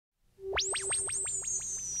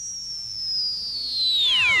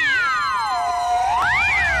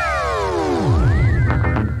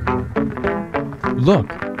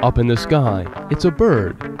Look, up in the sky. It's a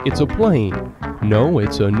bird. It's a plane. No,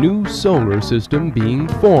 it's a new solar system being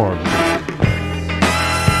formed.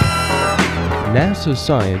 NASA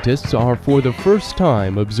scientists are for the first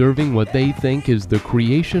time observing what they think is the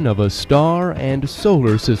creation of a star and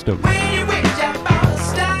solar system.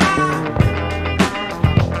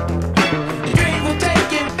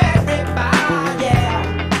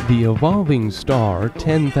 The evolving star,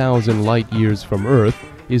 10,000 light years from Earth,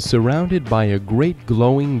 is surrounded by a great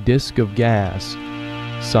glowing disk of gas.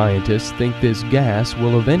 Scientists think this gas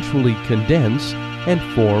will eventually condense and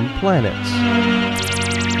form planets.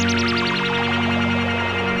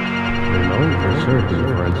 We're known for certain,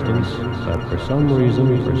 for instance, that for some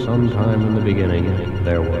reason, for some time in the beginning,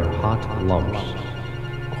 there were hot lumps.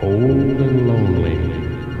 Cold and lonely,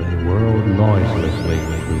 they whirled noiselessly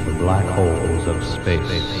through the black holes of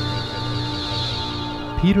space.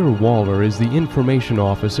 Peter Waller is the information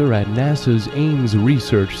officer at NASA's Ames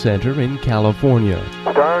Research Center in California.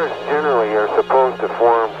 Stars generally are supposed to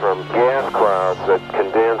form from gas clouds that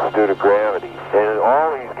condense due to gravity. And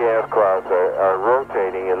all these gas clouds are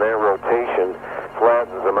rotating, and that rotation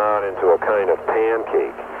flattens them out into a kind of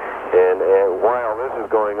pancake. And while this is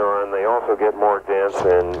going on, they also get more dense,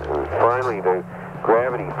 and finally the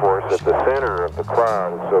gravity force at the center of the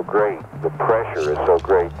cloud is so great, the pressure is so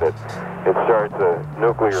great that it starts a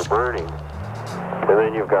nuclear burning, and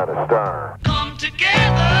then you've got a star. Come together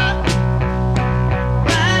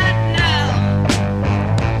right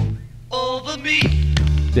now over me.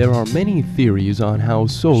 There are many theories on how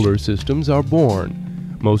solar systems are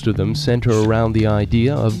born. Most of them center around the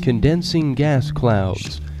idea of condensing gas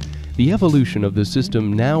clouds. The evolution of the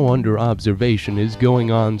system now under observation is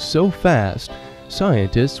going on so fast,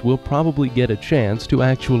 scientists will probably get a chance to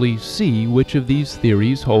actually see which of these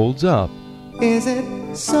theories holds up. Is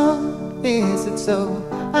it so? Is it so?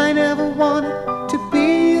 I never wanted to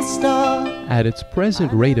be a star. At its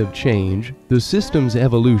present rate of change, the system's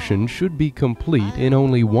evolution should be complete in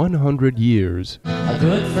only 100 years. A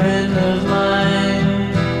good friend of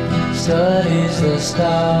mine studies the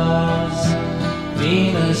stars.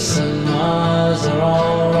 Venus and Mars are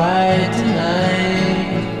all right tonight.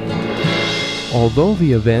 Although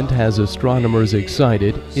the event has astronomers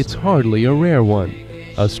excited, it's hardly a rare one.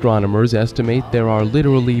 Astronomers estimate there are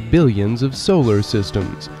literally billions of solar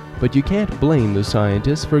systems, but you can't blame the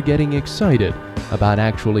scientists for getting excited about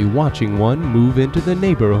actually watching one move into the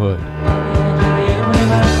neighborhood.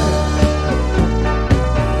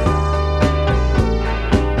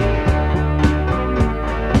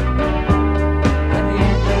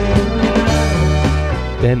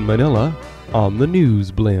 Ben Manila on the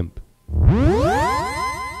News Blimp.